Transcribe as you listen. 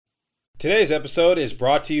Today's episode is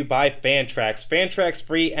brought to you by Fantrax. Fantrax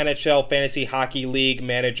free NHL Fantasy Hockey League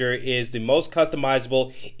Manager is the most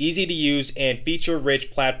customizable, easy to use, and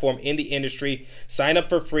feature-rich platform in the industry. Sign up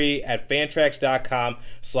for free at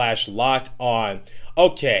fantrax.com/lockedon.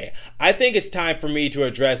 Okay, I think it's time for me to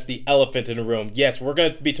address the elephant in the room. Yes, we're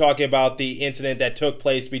going to be talking about the incident that took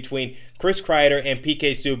place between Chris Kreider and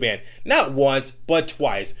PK Subban. Not once, but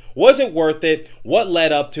twice. Was it worth it? What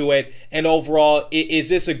led up to it? And overall, is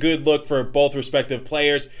this a good look for both respective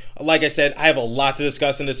players? Like I said, I have a lot to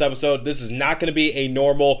discuss in this episode. This is not going to be a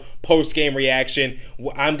normal post-game reaction.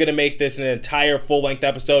 I'm going to make this an entire full-length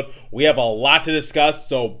episode. We have a lot to discuss,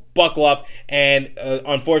 so buckle up. And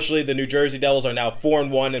unfortunately, the New Jersey Devils are now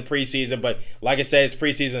 4-1 in preseason. But like I said, it's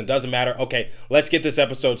preseason. It doesn't matter. Okay, let's get this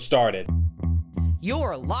episode started.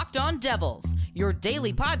 You're Locked On Devils, your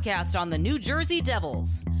daily podcast on the New Jersey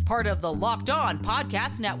Devils. Part of the Locked On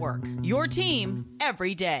Podcast Network, your team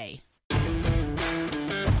every day. Patrick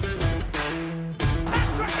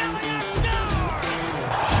Elliott scores!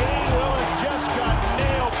 Shane Willis just got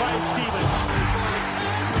nailed by Stevens.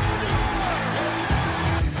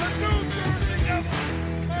 The New Jersey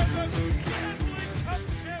Devils are the Stanley Cup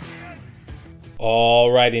champions.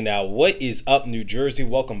 Alrighty now, what is up, New Jersey?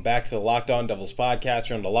 Welcome back to the Locked On Devils podcast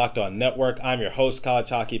here on the Locked On Network. I'm your host, college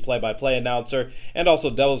hockey play-by-play announcer, and also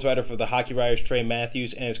Devils writer for the Hockey Writers, Trey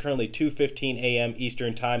Matthews, and it's currently 2:15 a.m.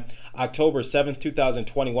 Eastern Time, October 7th,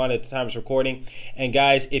 2021 at the time of recording. And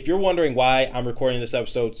guys, if you're wondering why I'm recording this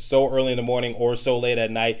episode so early in the morning or so late at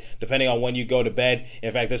night, depending on when you go to bed,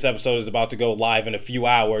 in fact, this episode is about to go live in a few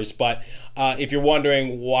hours, but if you're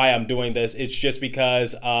wondering why I'm doing this, it's just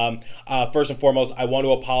because, first and foremost, I want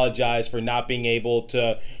to apologize for not being able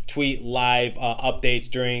to tweet live updates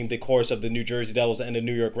during the course of the New Jersey Devils and the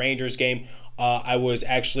New York Rangers game. I was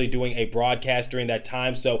actually doing a broadcast during that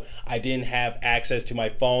time, so I didn't have access to my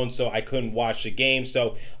phone, so I couldn't watch the game.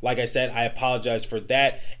 So, like I said, I apologize for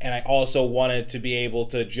that, and I also wanted to be able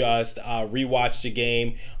to just rewatch the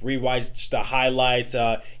game, rewatch the highlights,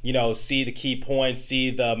 see the key points,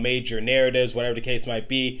 see the major narratives, whatever the case might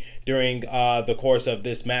be, during the course of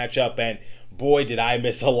this matchup, and boy, did I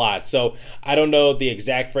miss a lot. So I don't know the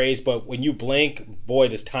exact phrase, but when you blink, boy,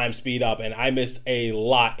 does time speed up. And I missed a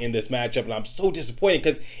lot in this matchup, and I'm so disappointed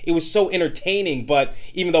because it was so entertaining. But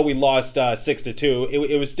even though we lost 6-2,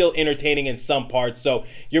 it was still entertaining in some parts. So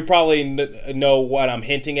you probably know what I'm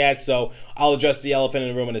hinting at. So I'll address the elephant in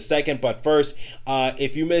the room in a second. But first,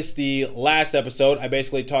 if you missed the last episode, I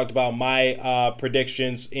basically talked about my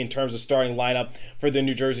predictions in terms of starting lineup for the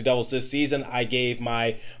New Jersey Devils this season. I gave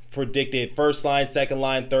my predicted first line, second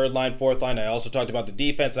line, third line, fourth line. I also talked about the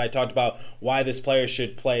defense, and I talked about why this player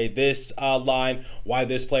should play this line, why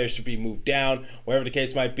this player should be moved down, whatever the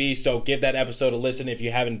case might be. So give that episode a listen if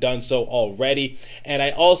you haven't done so already. And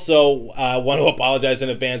I also want to apologize in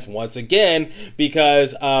advance once again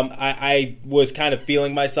because I was kind of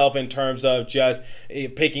feeling myself in terms of just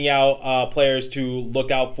picking out players to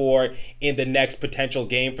look out for in the next potential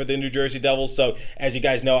game for the New Jersey Devils. So as you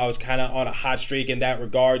guys know, I was kind of on a hot streak in that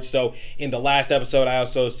regard. So in the last episode, I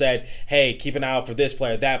also said, hey, keep an eye out for this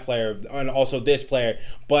player, that player, and also this player.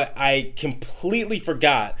 But I completely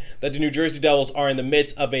forgot that the New Jersey Devils are in the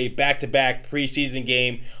midst of a back-to-back preseason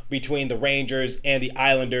game between the Rangers and the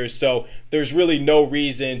Islanders. So there's really no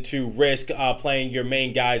reason to risk playing your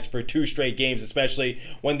main guys for 2 straight games, especially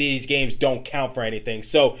when these games don't count for anything.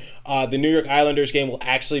 So the New York Islanders game will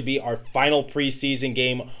actually be our final preseason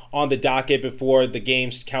game on the docket before the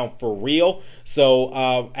games count for real.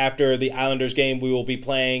 So after the Islanders game, we will be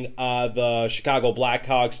playing the Chicago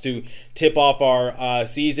Blackhawks to tip off our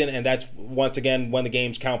season, and that's once again when the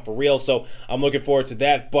games count for real. So I'm looking forward to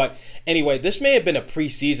that. But anyway, this may have been a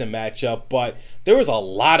preseason matchup, but there was a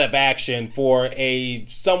lot of action for a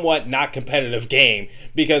somewhat not competitive game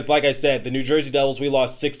because, like I said, the New Jersey Devils, we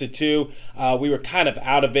lost 6-2. We were kind of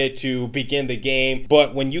out of it to begin the game.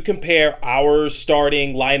 But when you compare our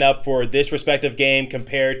starting lineup for this respective game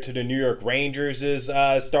compared to the New York Rangers'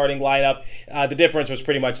 starting lineup, the difference was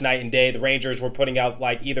pretty much night and day. The Rangers were putting out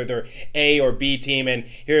like either their A or B team, and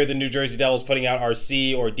here are the New Jersey Devils putting out our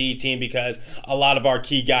C or D team because a lot of our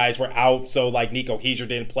key guys were out. So like Nico Hischier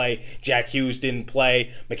didn't play, Jack Hughes didn't play,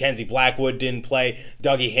 Mackenzie Blackwood didn't play,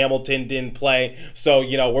 Dougie Hamilton didn't play. So,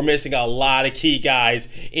 we're missing a lot of key guys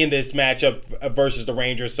in this matchup versus the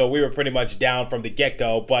Rangers. So we were pretty much down from the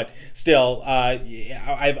get-go, but still,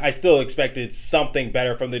 I still expected something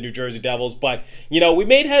better from the New Jersey Devils. But, we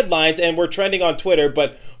made headlines and we're trending on Twitter,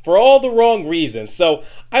 but for all the wrong reasons. So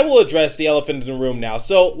I will address the elephant in the room now.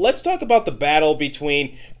 So let's talk about the battle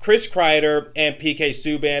between Chris Kreider and PK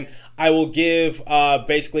Subban. I will give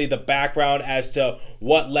basically the background as to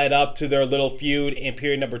what led up to their little feud in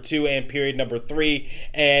period number 2 and period number 3,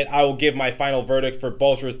 and I will give my final verdict for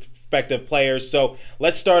both respective players. So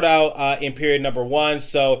let's start out in period number 1.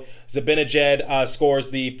 So Zibanejad scores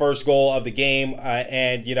the first goal of the game,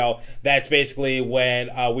 and that's basically when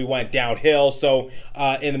we went downhill. So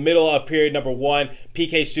in the middle of period number 1,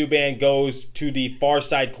 PK Subban goes to the far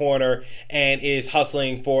side corner and is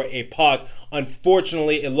hustling for a puck.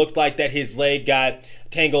 Unfortunately, it looked like that his leg got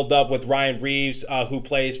tangled up with Ryan Reaves, who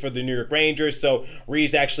plays for the New York Rangers. So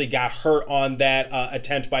Reaves actually got hurt on that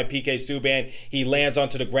attempt by PK Subban. He lands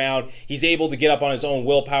onto the ground. He's able to get up on his own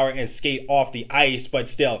willpower and skate off the ice, but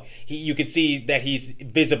still, you can see that he's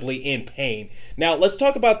visibly in pain. Now, let's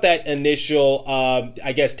talk about that initial,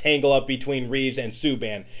 tangle up between Reaves and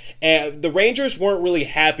Subban. And the Rangers weren't really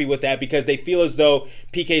happy with that because they feel as though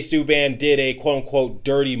PK Subban did a quote-unquote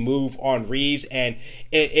dirty move on Reaves, and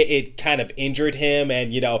it kind of injured him,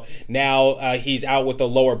 and now he's out with a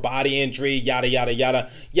lower body injury, yada yada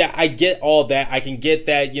yada. Yeah, I get all that. I can get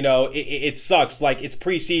that. It sucks. Like, it's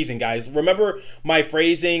preseason, guys. Remember my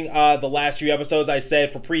phrasing the last few episodes? I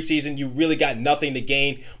said for preseason you really got nothing to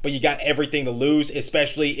gain, but you got everything to lose,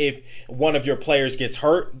 especially if one of your players gets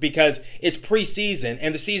hurt, because it's preseason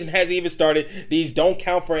and the season hasn't even started. These don't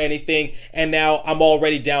count for anything, and now I'm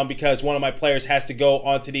already down because one of my players has to go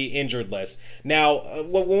onto the injured list. Now,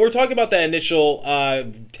 when we're talking about that initial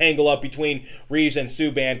tangle up between Reaves and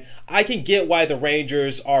Subban, I can get why the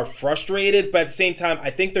Rangers are frustrated, but at the same time, I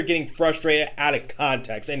think they're getting frustrated out of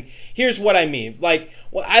context. And here's what I mean.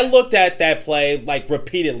 I looked at that play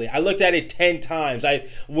repeatedly. I looked at it 10 times. I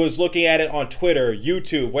was looking at it on Twitter,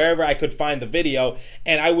 YouTube, wherever I could find the video,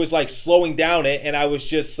 and I was slowing down it, and I was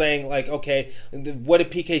just saying okay, what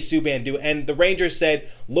did PK Subban do? And the Rangers said,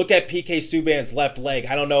 look at PK Subban's left leg.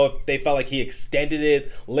 I don't know if they felt like he extended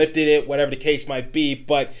it, lifted it, whatever the case might be,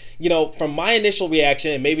 but from my initial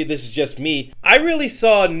reaction, and maybe this is just me, I really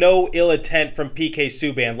saw no ill intent from PK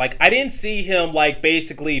Subban. I didn't see him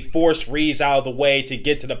basically force Reaves out of the way to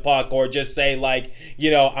get to the puck, or just say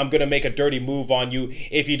I'm gonna make a dirty move on you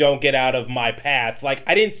if you don't get out of my path.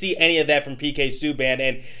 I didn't see any of that from PK Subban,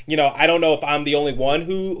 and I don't know if I'm the only one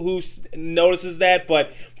who notices that,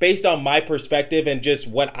 but based on my perspective and just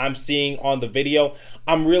what I'm seeing on the video,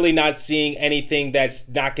 I'm really not seeing anything that's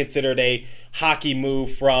not considered a hockey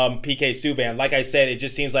move from PK Subban. Like I said, it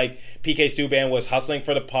just seems like PK Subban was hustling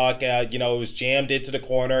for the puck. It was jammed into the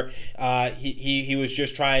corner. He was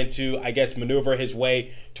just trying to, maneuver his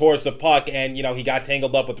way towards the puck, and he got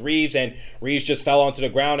tangled up with Reaves, and Reaves just fell onto the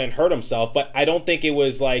ground and hurt himself. But I don't think it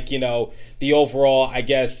was the overall,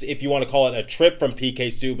 if you want to call it a trip from PK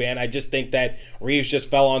Subban. I just think that Reaves just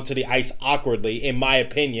fell onto the ice awkwardly, in my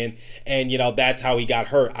opinion, and that's how he got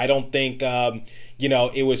hurt. I don't think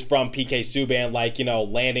it was from PK Subban,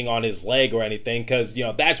 landing on his leg or anything, because,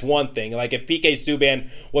 that's one thing. If PK Subban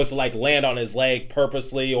was to, land on his leg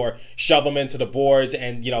purposely or shove him into the boards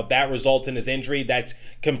and, that results in his injury, that's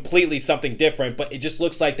completely something different. But it just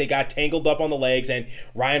looks like they got tangled up on the legs, and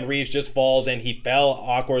Ryan Reaves just falls, and he fell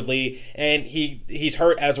awkwardly, and he's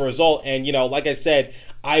hurt as a result. And, like I said,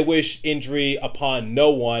 I wish injury upon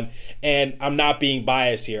no one, and I'm not being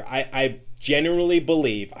biased here. I genuinely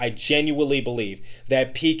believe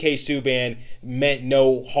that PK Subban meant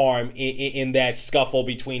no harm in that scuffle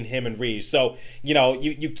between him and Reaves. So,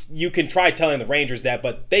 you can try telling the Rangers that,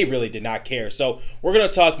 but they really did not care. So we're going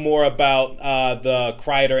to talk more about the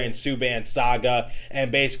Kreider and Subban saga,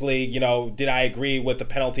 and basically, did I agree with the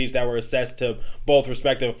penalties that were assessed to both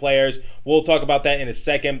respective players? We'll talk about that in a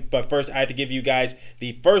second, but first I have to give you guys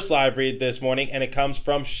the first live read this morning, and it comes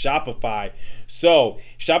from Shopify. So,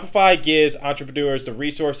 Shopify gives entrepreneurs the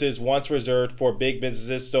resources once reserved for big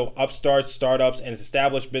businesses, so upstarts, startups, and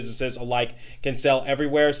established businesses alike can sell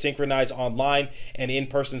everywhere, synchronize online and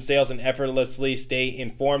in-person sales, and effortlessly stay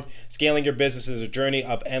informed. Scaling your business is a journey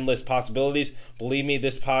of endless possibilities. Believe me,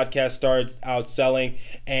 this podcast starts out selling,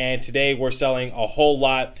 and today we're selling a whole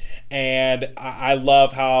lot. And I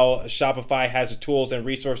love how Shopify has the tools and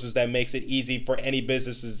resources that makes it easy for any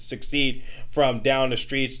business to succeed, from down the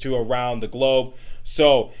streets to around the globe.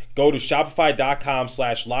 So go to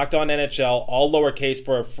shopify.com/LockedOnNHL, all lowercase,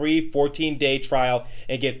 for a free 14-day trial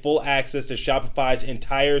and get full access to Shopify's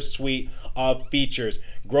entire suite of features.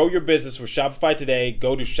 Grow your business with Shopify today.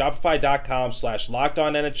 Go to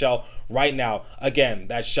shopify.com/LockedOnNHL right now. Again,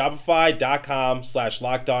 that's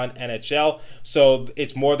shopify.com/LockedOnNHL. So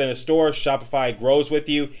it's more than a store. Shopify grows with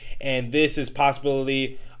you, and this is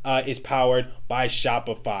possibility is powered by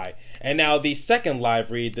Shopify. And now the second live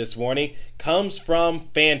read this morning comes from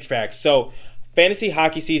Fantrax. So Fantasy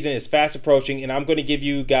hockey season is fast approaching, and I'm going to give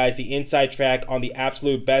you guys the inside track on the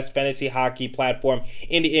absolute best fantasy hockey platform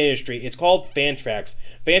in the industry. It's called Fantrax.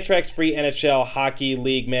 Fantrax free NHL Hockey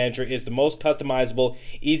League Manager is the most customizable,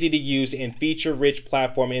 easy to use, and feature-rich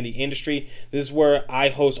platform in the industry. This is where I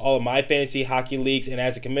host all of my fantasy hockey leagues, and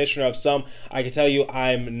as a commissioner of some, I can tell you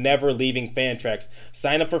I'm never leaving Fantrax.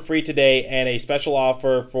 Sign up for free today, and a special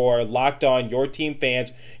offer for Locked On Your Team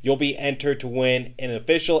fans. You'll be entered to win an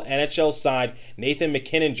official NHL-signed Nathan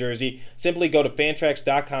MacKinnon jersey. Simply go to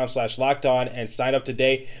fantrax.com/lockedon and sign up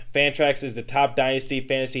today. Fantrax is the top dynasty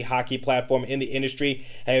fantasy hockey platform in the industry.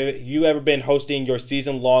 Have you ever been hosting your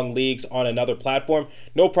season-long leagues on another platform?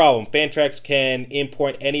 No problem. Fantrax can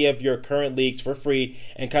import any of your current leagues for free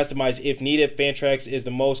and customize if needed. Fantrax is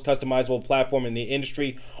the most customizable platform in the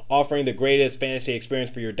industry, offering the greatest fantasy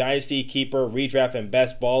experience for your dynasty, keeper, redraft, and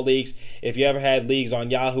best ball leagues. If you ever had leagues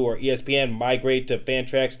on Yahoo or ESPN, migrate to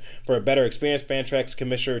Fantrax for a better experience. Fantrax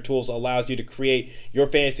Commissioner Tools allows you to create your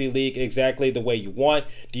fantasy league exactly the way you want.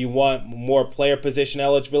 Do you want more player position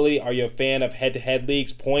eligibility? Are you a fan of head-to-head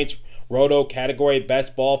leagues, points, roto, category,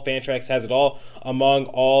 best ball? Fantrax has it all. Among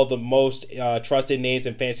all the most trusted names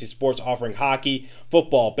in fantasy sports, offering hockey,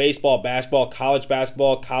 football, baseball, basketball,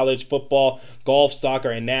 college football, golf,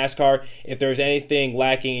 soccer, and NASCAR. If there's anything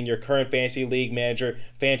lacking in your current fantasy league manager,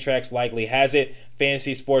 Fantrax likely has it.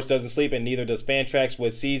 Fantasy sports doesn't sleep, and neither does Fantrax.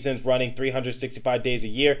 With seasons running 365 days a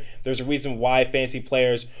year, there's a reason why fantasy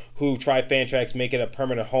players who try Fantrax make it a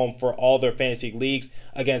permanent home for all their fantasy leagues.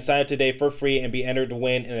 Again, sign up today for free and be entered to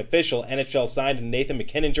win an official NHL signed Nathan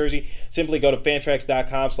MacKinnon jersey. Simply go to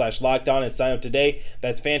fantrax.com/lockedon and sign up today.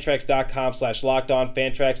 That's fantrax.com/lockedon.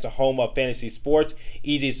 Fantrax, the home of fantasy sports.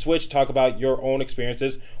 Easy switch. Talk about your own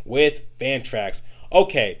experiences with Fantrax.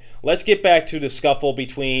 Okay, let's get back to the scuffle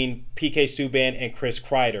between PK Subban and Chris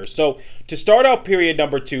Kreider. So, to start out period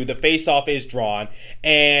number 2, the face-off is drawn,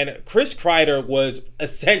 and Chris Kreider was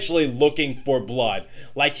essentially looking for blood.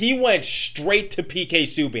 Like, he went straight to PK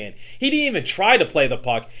Subban. He didn't even try to play the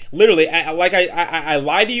puck. Literally, I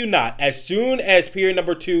lie to you not, as soon as period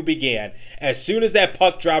number 2 began, as soon as that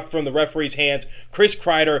puck dropped from the referee's hands, Chris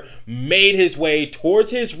Kreider made his way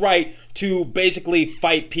towards his right to basically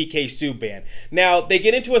fight PK Subban. Now, they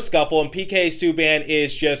get into a scuffle, and PK Subban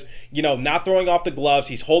is just, not throwing off the gloves.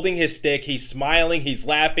 He's holding his stick. He's smiling. He's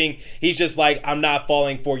laughing. He's just like, I'm not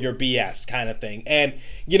falling for your BS kind of thing. And,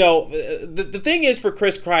 the thing is for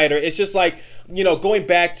Chris Kreider, it's just like, going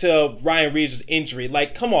back to Ryan Reeves' injury,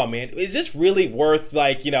 like, come on, man. Is this really worth,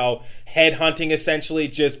 headhunting, essentially?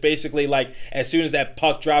 Just basically, as soon as that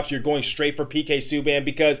puck drops, you're going straight for PK Subban?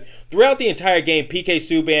 Because throughout the entire game, PK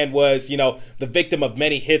Subban was, the victim of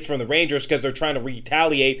many hits from the Rangers because they're trying to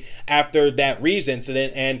retaliate after that Reeves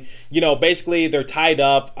incident. And, basically they're tied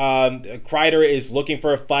up. Kreider is looking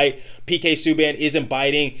for a fight. PK Subban isn't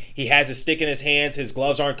biting. He has his stick in his hands. His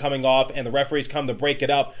gloves aren't coming off, and the referees come to break it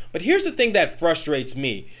up. But here's the thing that frustrates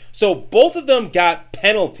me. So both of them got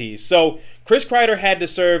penalties. So Chris Kreider had to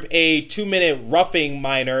serve a 2-minute roughing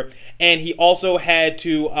minor, and he also had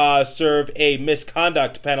to serve a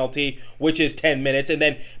misconduct penalty, which is 10 minutes. And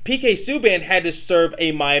then PK Subban had to serve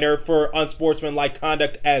a minor for unsportsmanlike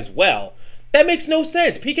conduct as well. That makes no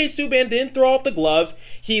sense. PK Subban didn't throw off the gloves.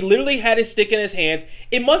 He literally had his stick in his hands.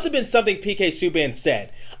 It must have been something PK Subban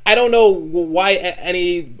said. I don't know why,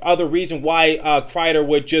 any other reason why Kreider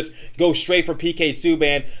would just go straight for PK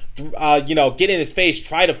Subban, get in his face,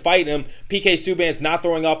 try to fight him. PK Subban's not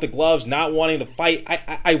throwing off the gloves, not wanting to fight.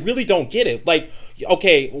 I really don't get it.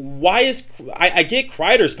 Okay, why is... I get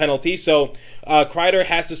Kreider's penalty, so Kreider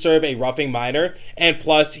has to serve a roughing minor, and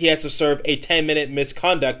plus he has to serve a 10-minute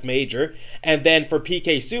misconduct major. And then for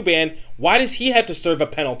PK Subban, why does he have to serve a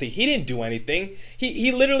penalty? He didn't do anything.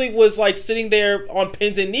 He literally was sitting there on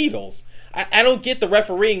pins and needles. I don't get the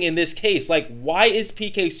refereeing in this case. Why is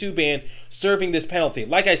PK Subban serving this penalty?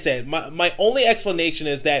 Like I said, my only explanation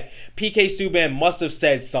is that PK Subban must have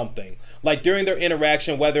said something. During their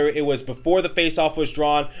interaction, whether it was before the face-off was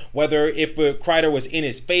drawn, whether if Kreider was in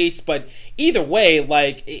his face, but either way,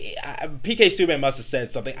 PK Subban must have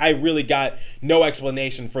said something. I really got no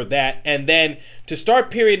explanation for that. And then to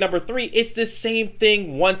start period number 3, it's the same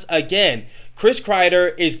thing once again. Chris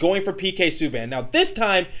Kreider is going for PK Subban. Now, this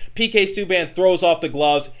time, PK Subban throws off the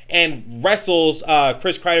gloves and wrestles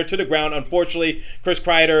Chris Kreider to the ground. Unfortunately, Chris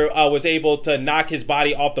Kreider was able to knock his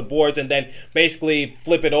body off the boards and then basically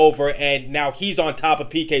flip it over, and now he's on top of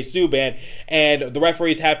PK Subban, and the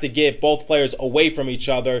referees have to get both players away from each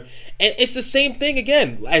other. And it's the same thing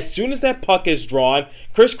again. As soon as that puck is drawn,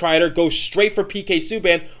 Chris Kreider goes straight for PK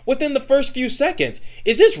Subban within the first few seconds.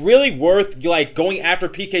 Is this really worth going after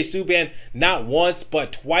PK Subban not once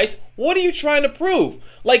but twice? What are you trying to prove?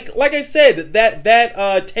 Like I said,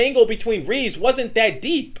 that tangle between Reeves wasn't that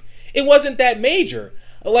deep. It wasn't that major.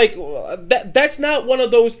 Like, that's not one of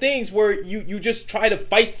those things where you just try to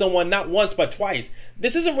fight someone not once but twice.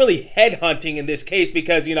 This isn't really headhunting in this case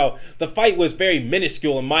because, the fight was very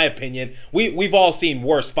minuscule in my opinion. We've all seen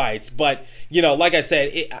worse fights, but, like I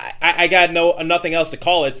said, I got nothing else to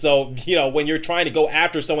call it. So, when you're trying to go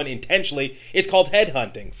after someone intentionally, it's called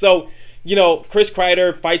headhunting. So, Chris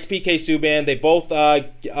Kreider fights PK Subban. They both,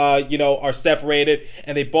 are separated,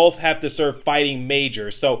 and they both have to serve fighting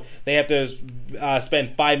majors. So they have to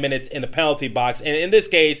spend 5 minutes in the penalty box. And in this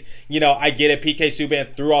case, I get it. PK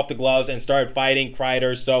Subban threw off the gloves and started fighting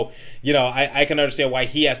Kreider. So, I can understand why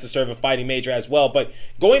he has to serve a fighting major as well. But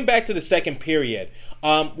going back to the second period,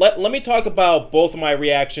 let me talk about both of my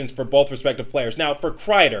reactions for both respective players. Now, for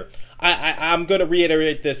Kreider, I'm going to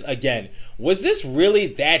reiterate this again. Was this really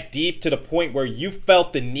that deep to the point where you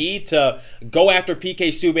felt the need to go after PK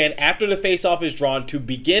Subban after the faceoff is drawn to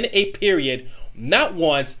begin a period, not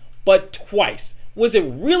once, but twice? Was it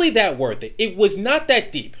really that worth it? It was not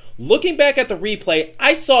that deep. Looking back at the replay,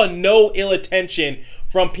 I saw no ill intention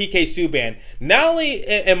from PK Subban. Not only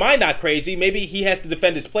am I not crazy, maybe he has to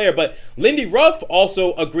defend his player, but Lindy Ruff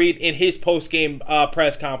also agreed in his post-game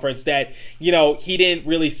press conference that, he didn't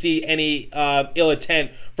really see any ill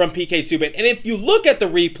intent from PK Subban. And if you look at the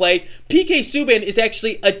replay, PK Subban is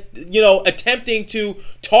actually, attempting to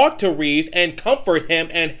talk to Reeves and comfort him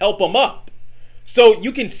and help him up. So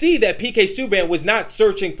you can see that PK Subban was not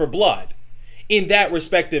searching for blood in that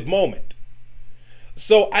respective moment.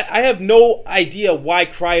 So I have no idea why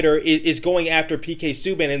Kreider is going after PK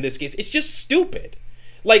Subban in this case. It's just stupid.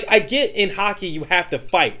 Like, I get in hockey you have to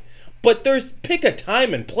fight, but pick a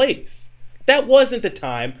time and place. That wasn't the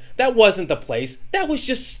time. That wasn't the place. That was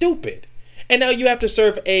just stupid. And now you have to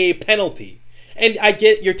serve a penalty. And I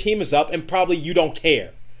get your team is up and probably you don't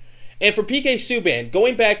care. And for PK Subban,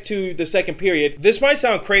 going back to the second period, this might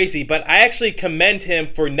sound crazy, but I actually commend him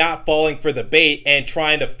for not falling for the bait and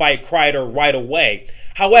trying to fight Kreider right away.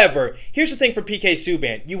 However, here's the thing for PK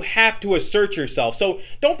Subban. You have to assert yourself. So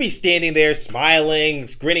don't be standing there smiling,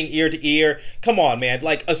 grinning ear to ear. Come on, man.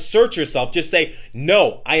 Like, assert yourself. Just say,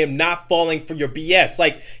 no, I am not falling for your BS.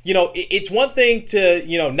 Like, it's one thing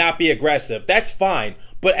to, not be aggressive. That's fine.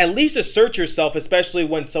 But at least assert yourself, especially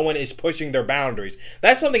when someone is pushing their boundaries.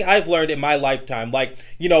 That's something I've learned in my lifetime. Like,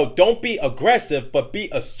 don't be aggressive, but be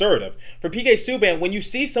assertive. For PK Subban, when you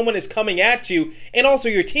see someone is coming at you, and also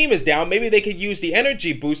your team is down, maybe they could use the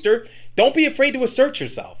energy booster, don't be afraid to assert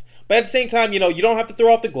yourself. But at the same time, you don't have to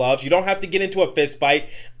throw off the gloves. You don't have to get into a fist fight.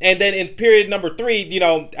 And then in period number 3,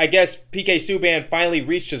 I guess PK Subban finally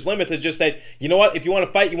reached his limits and just said, you know what, if you want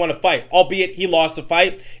to fight, you want to fight. Albeit he lost the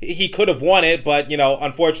fight. He could have won it, but,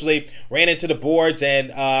 unfortunately ran into the boards and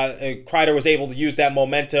Kreider was able to use that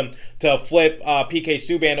momentum to flip PK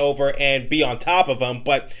Subban over and be on top of him.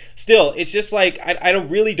 But still, it's just like, I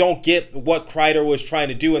really don't get what Kreider was trying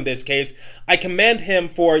to do in this case. I commend him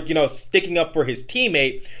for, sticking up for his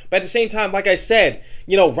teammate. But at the same time, like I said,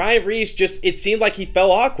 Ryan Reeves it seemed like he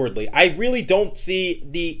fell awkwardly. I really don't see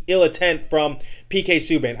the ill intent from PK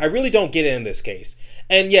Subban. I really don't get it in this case.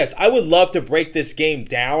 And yes, I would love to break this game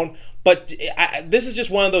down, but this is just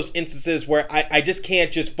one of those instances where I just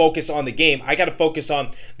can't just focus on the game. I got to focus on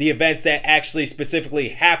the events that actually specifically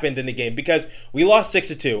happened in the game because we lost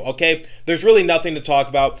 6-2, okay? There's really nothing to talk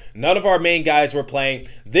about. None of our main guys were playing.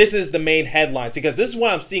 This is the main headlines because this is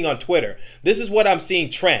what I'm seeing on Twitter. This is what I'm seeing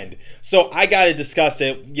trend. So I got to discuss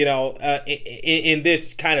it, in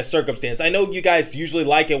this kind of circumstance. I know you guys usually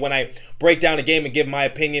like it when I break down a game and give my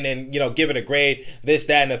opinion and, give it a grade, this,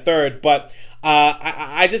 that, and a third, but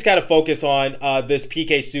I just got to focus on this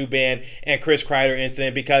PK Subban and Chris Kreider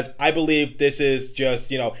incident because I believe this is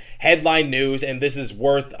just, headline news and this is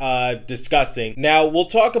worth discussing. Now, we'll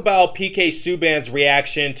talk about PK Subban's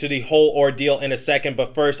reaction to the whole ordeal in a second,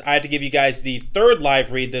 but first, I have to give you guys the third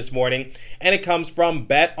live read this morning, and it comes from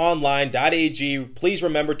betonline.ag. Please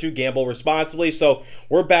remember to gamble responsibly. So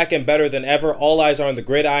we're back and better than ever. All eyes are on the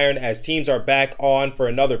gridiron as teams are back on for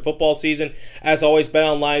another football season. As always,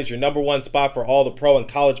 BetOnline is your number one spot for all the pro and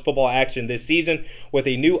college football action this season. With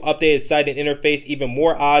a new updated site and interface, even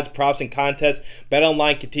more odds, props, and contests,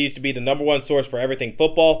 BetOnline continues to be the number one source for everything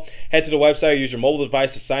football. Head to the website or use your mobile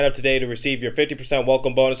device to sign up today to receive your 50%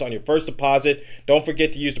 welcome bonus on your first deposit. Don't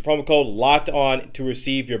forget to use the promo code LOCKEDON to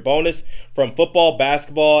receive your bonus. From football,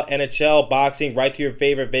 basketball, NHL, boxing, right to your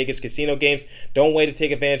favorite Vegas casino games, don't wait to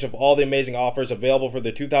take advantage of all the amazing offers available for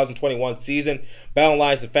the 2021 season.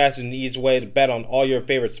 BetOnline is the fastest and easiest way to bet on all your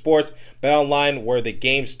favorite sports. BetOnline down line where the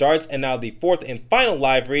game starts. And now the fourth and final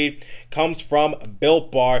live read comes from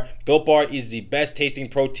Built Bar. Built Bar is the best tasting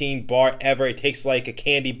protein bar ever. It tastes like a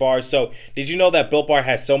candy bar. So did you know that Built Bar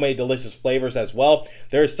has so many delicious flavors as well?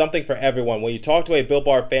 There is something for everyone. When you talk to a Built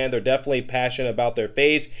Bar fan, they're definitely passionate about their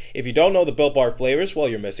faves. If you don't know the Built Bar flavors, well,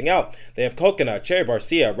 you're missing out. They have coconut, cherry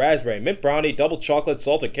barcia, raspberry, mint brownie, double chocolate,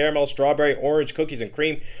 salted caramel, strawberry, orange, cookies and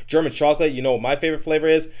cream, German chocolate. You know what my favorite flavor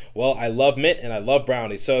is? Well, I love mint and I love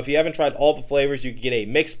brownie. So if you haven't tried all the flavors, you can get a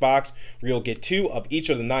mixed box where you'll get 2 of each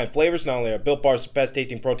of the 9 flavors. Not only are Built Bar's the best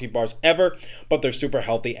tasting protein bars ever, but they're super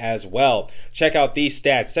healthy as well. Check out these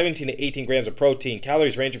stats: 17 to 18 grams of protein,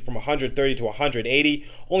 calories ranging from 130 to 180,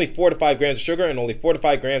 only 4 to 5 grams of sugar, and only 4 to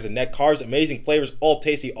 5 grams of net carbs. Amazing flavors, all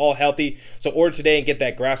tasty, all healthy. So order today and get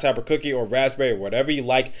that grasshopper cookie or raspberry or whatever you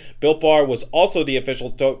like. Built Bar was also the official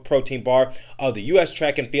protein bar of the U.S.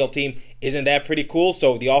 track and field team. Isn't that pretty cool?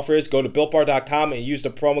 So the offer is go to BuiltBar.com and use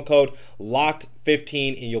the promo code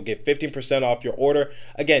LOCKED15 and you'll get 15% off your order.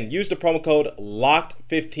 Again, use the promo code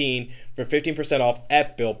LOCKED15 for 15% off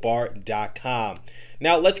at BuiltBar.com.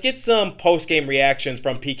 Now, let's get some post-game reactions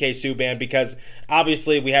from PK Subban because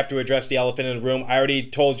obviously we have to address the elephant in the room. I already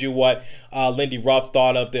told you what Lindy Ruff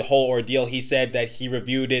thought of the whole ordeal. He said that he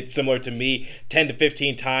reviewed it similar to me 10 to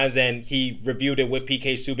 15 times, and he reviewed it with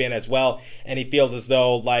PK Subban as well. And he feels as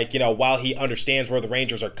though, like, while he understands where the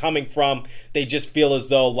Rangers are coming from, they just feel as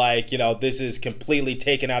though, like, this is completely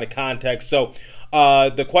taken out of context. So,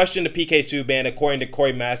 the question to PK Subban, according to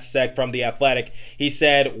Corey Masek from The Athletic, he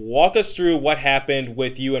said, walk us through what happened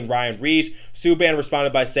with you and Ryan Reaves. Subban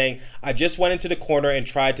responded by saying, I just went into the corner and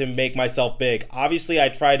tried to make myself big. Obviously, I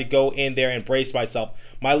tried to go in there and brace myself.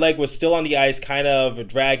 My leg was still on the ice, kind of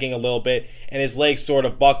dragging a little bit, and his leg sort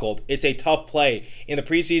of buckled. It's a tough play. In the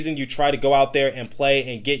preseason, you try to go out there and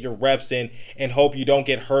play and get your reps in and hope you don't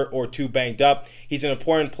get hurt or too banged up. He's an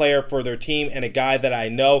important player for their team and a guy that I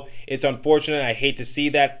know. It's unfortunate. I hate to see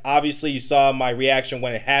that. Obviously, you saw my reaction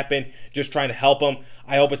when it happened, just trying to help him.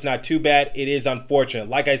 I hope it's not too bad. It is unfortunate.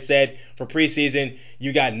 Like I said, for preseason,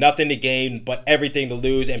 you got nothing to gain but everything to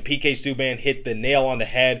lose, and PK Subban hit the nail on the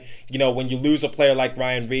head. When you lose a player like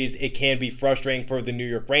Ryan Reaves, it can be frustrating for the New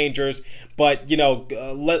York Rangers. But,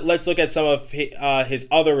 let's look at some of his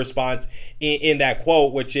other response in that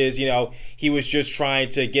quote, which is, he was just trying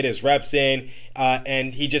to get his reps in,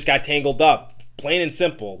 and he just got tangled up. Plain and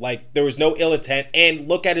simple. Like, there was no ill intent. And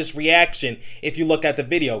look at his reaction. If you look at the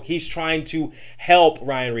video, he's trying to help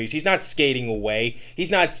Ryan Reaves. He's not skating away. He's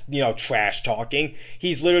not, trash talking.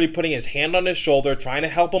 He's literally putting his hand on his shoulder, trying to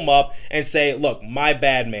help him up and say, look, my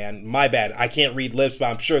bad, man. My bad. I can't read lips, but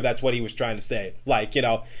I'm sure that's what he was trying to say. Like,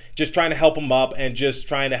 just trying to help him up and just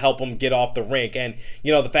trying to help him get off the rink. And,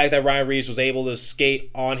 the fact that Ryan Reaves was able to skate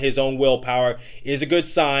on his own willpower is a good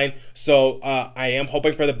sign. So I am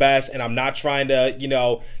hoping for the best, and I'm not trying to,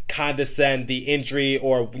 condescend the injury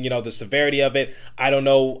or, the severity of it. I don't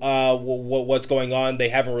know what's going on. They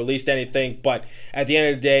haven't released anything. But at the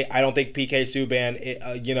end of the day, I don't think PK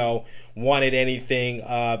Subban, wanted anything,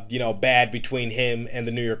 bad between him and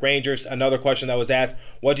the New York Rangers. Another question that was asked,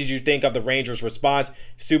 what did you think of the Rangers' response?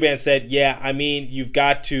 Subban said, you've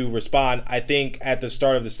got to respond. I think at the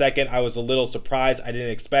start of the second, I was a little surprised. I didn't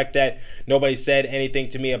expect that. Nobody said anything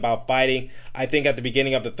to me about fighting. I think at the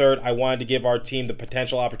beginning of the third, I wanted to give our team the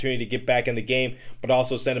potential opportunity to get back in the game, but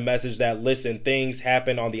also send a message that, listen, things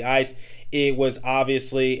happen on the ice. It was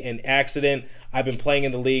obviously an accident. I've been playing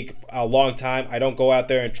in the league a long time. I don't go out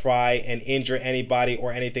there and try and injure anybody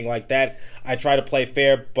or anything like that. I try to play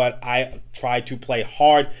fair, but I try to play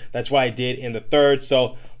hard. That's what I did in the third.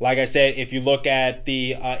 So, like I said, if you look at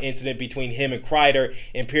the incident between him and Kreider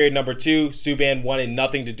in period number 2, Subban wanted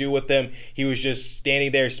nothing to do with him. He was just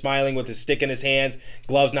standing there smiling with his stick in his hands,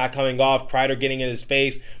 gloves not coming off, Kreider getting in his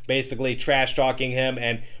face, basically trash talking him,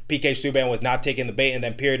 and PK Subban was not taking the bait. And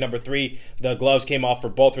then period number 3, the gloves came off for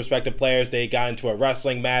both respective players. They got into a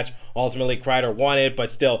wrestling match. Ultimately, Kreider won it, but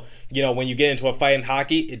still, when you get into a fight in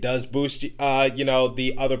hockey, it does boost,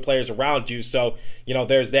 the other players around you. So,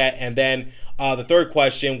 there's that. And then the third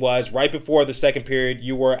question was, right before the second period,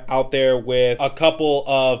 you were out there with a couple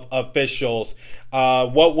of officials.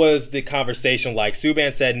 What was the conversation like?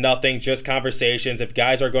 Subban said nothing, just conversations. If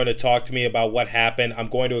guys are going to talk to me about what happened, I'm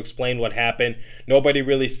going to explain what happened. Nobody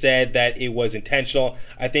really said that it was intentional.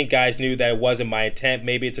 I think guys knew that it wasn't my intent.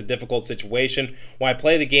 Maybe it's a difficult situation. When I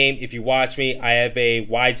play the game, if you watch me, I have a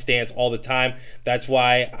wide stance all the time. That's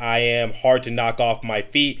why I am hard to knock off my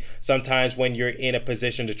feet. Sometimes when you're in a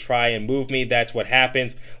position to try and move me, that's what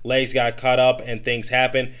happens. Legs got cut up and things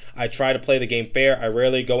happen. I try to play the game fair. I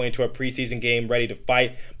rarely go into a preseason game ready ready to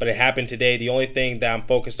fight, but it happened today. The only thing that I'm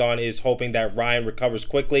focused on is hoping that Ryan recovers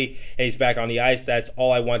quickly and he's back on the ice. That's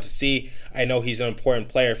all I want to see. I know he's an important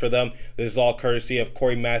player for them. This is all courtesy of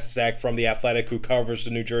Corey Masisak from The Athletic, who covers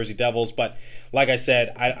the New Jersey Devils. But like I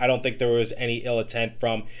said, I don't think there was any ill intent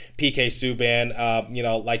from PK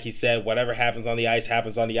Subban. Like he said, whatever happens on the ice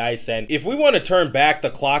happens on the ice. And if we want to turn back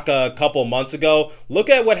the clock a couple months ago, look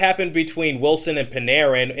at what happened between Wilson and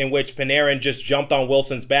Panarin, in which Panarin just jumped on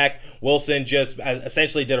Wilson's back. Wilson just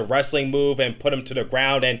essentially did a wrestling move and put him to the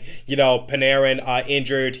ground. And, Panarin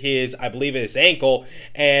injured his ankle.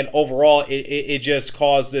 And overall, it just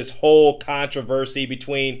caused this whole controversy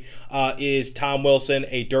between is Tom Wilson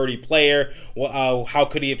a dirty player? How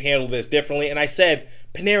could he have handled this differently? And I said,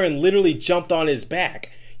 Panarin literally jumped on his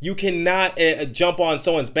back. You cannot jump on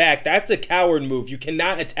someone's back. That's a coward move. You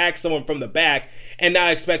cannot attack someone from the back and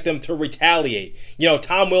not expect them to retaliate.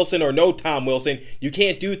 Tom Wilson or no Tom Wilson, you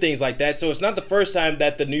can't do things like that. So it's not the first time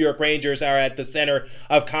that the New York Rangers are at the center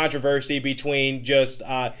of controversy between just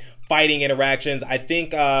fighting interactions. I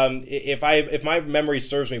think if my memory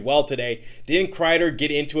serves me well today, didn't Kreider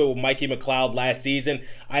get into it with Mikey McLeod last season?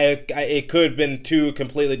 It could have been two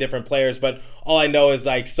completely different players, but all I know is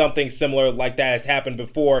like something similar like that has happened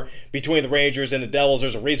before between the Rangers and the Devils.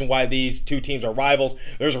 There's a reason why these two teams are rivals.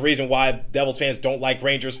 There's a reason why Devils fans don't like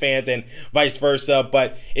Rangers fans and vice versa,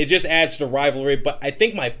 but it just adds to the rivalry. But I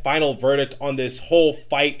think my final verdict on this whole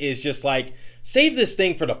fight is just like, save this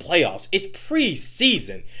thing for the playoffs. It's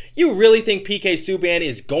preseason. You really think PK Subban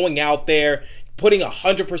is going out there, putting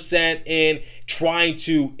 100% in, trying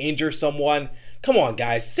to injure someone? Come on,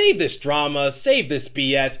 guys. Save this drama. Save this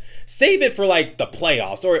BS. Save it for, like, the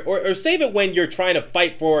playoffs. Or save it when you're trying to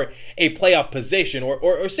fight for a playoff position.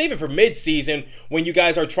 Or save it for midseason when you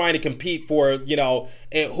guys are trying to compete for,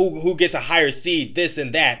 who gets a higher seed, this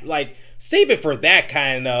and that. Like, save it for that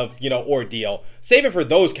kind of, ordeal. Save it for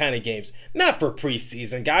those kind of games. Not for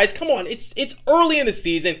preseason, guys. Come on, it's early in the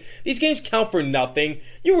season. These games count for nothing.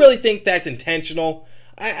 You really think that's intentional?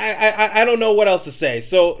 I don't know what else to say.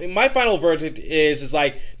 So my final verdict is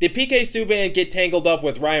like, did PK Subban get tangled up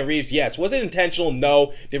with Ryan Reaves? Yes. Was it intentional?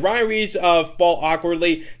 No. Did Ryan Reaves fall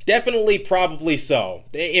awkwardly? Definitely, probably so,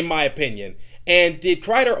 in my opinion. And did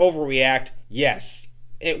Kreider overreact? Yes.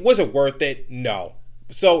 Was it worth it? No.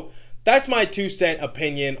 So that's my 2-cent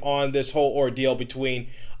opinion on this whole ordeal between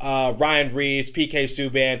Ryan Reaves, PK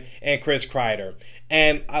Subban, and Chris Kreider.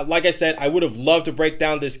 And like I said, I would have loved to break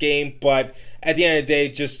down this game, but at the end of the day,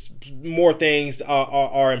 just more things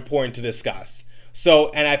are important to discuss. So,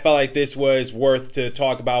 and I felt like this was worth to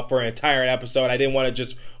talk about for an entire episode. I didn't want to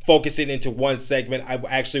just focus it into one segment. I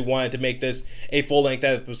actually wanted to make this a full-length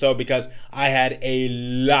episode because I had a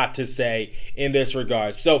lot to say in this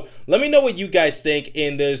regard. So let me know what you guys think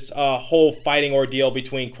in this whole fighting ordeal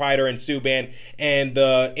between Kreider and Subban and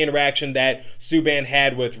the interaction that Subban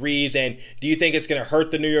had with Reaves. And do you think it's going to hurt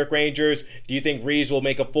the New York Rangers? Do you think Reaves will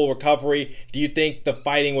make a full recovery? Do you think the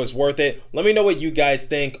fighting was worth it? Let me know what you guys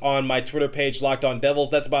think on my Twitter page, Locked On Devils.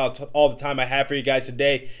 That's about all the time I have for you guys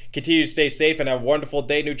today. Continue to stay safe and have a wonderful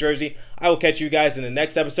day, New Jersey. I will catch you guys in the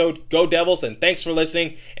next episode. Go Devils, and thanks for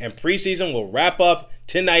listening. And preseason will wrap up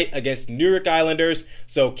tonight against New York Islanders,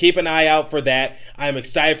 so keep an eye out for that. I'm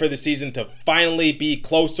excited for the season to finally be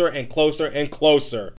closer and closer and closer.